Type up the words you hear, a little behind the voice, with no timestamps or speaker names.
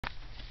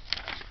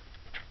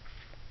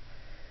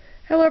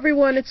Hello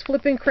everyone, it's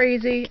Flippin'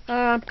 Crazy.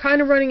 I'm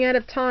kind of running out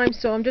of time,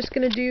 so I'm just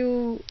going to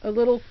do a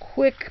little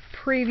quick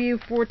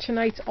preview for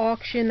tonight's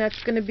auction.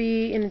 That's going to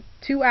be in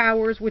 2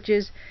 hours, which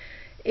is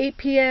 8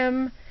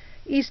 p.m.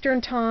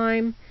 Eastern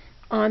Time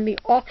on the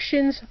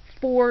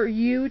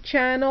Auctions4U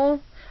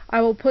channel. I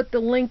will put the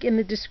link in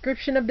the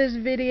description of this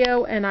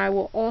video, and I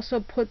will also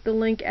put the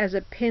link as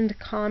a pinned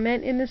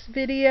comment in this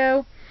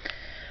video.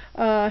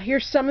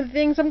 Here's some of the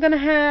things I'm going to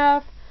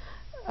have.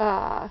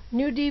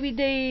 New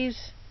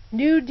DVDs,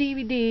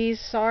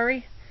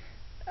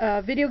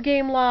 video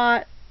game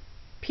lot,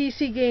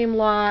 PC game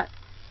lot,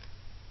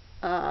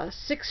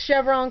 6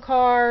 Chevron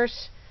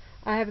cars.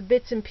 I have a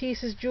bits and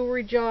pieces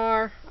jewelry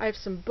jar. I have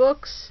some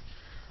books.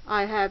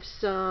 I have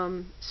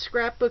some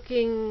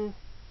scrapbooking,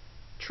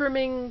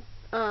 trimming,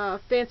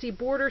 fancy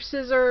border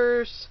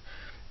scissors.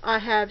 I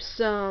have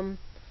some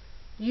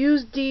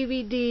used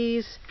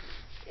DVDs,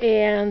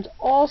 and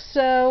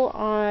also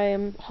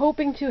I'm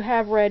hoping to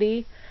have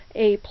ready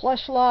a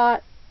plush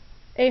lot,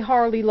 a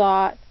Harley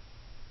lot,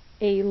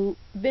 a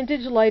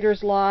vintage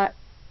lighters lot,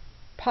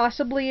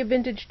 possibly a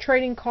vintage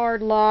trading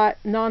card lot,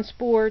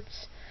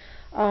 non-sports,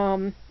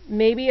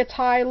 maybe a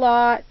tie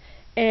lot,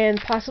 and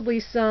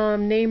possibly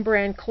some name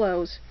brand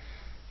clothes.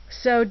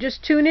 So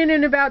just tune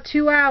in about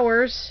 2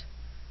 hours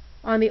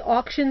on the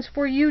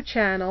Auctions4U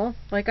channel.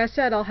 Like I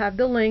said, I'll have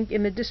the link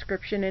in the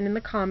description and in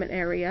the comment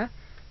area.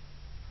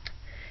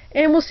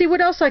 And we'll see what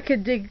else I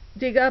could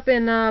dig up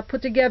and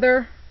put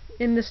together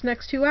in this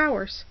next 2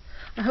 hours.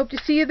 I hope to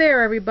see you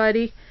there,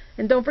 everybody.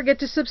 And don't forget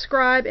to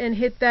subscribe and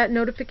hit that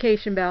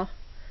notification bell.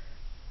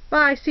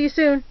 Bye. See you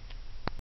soon.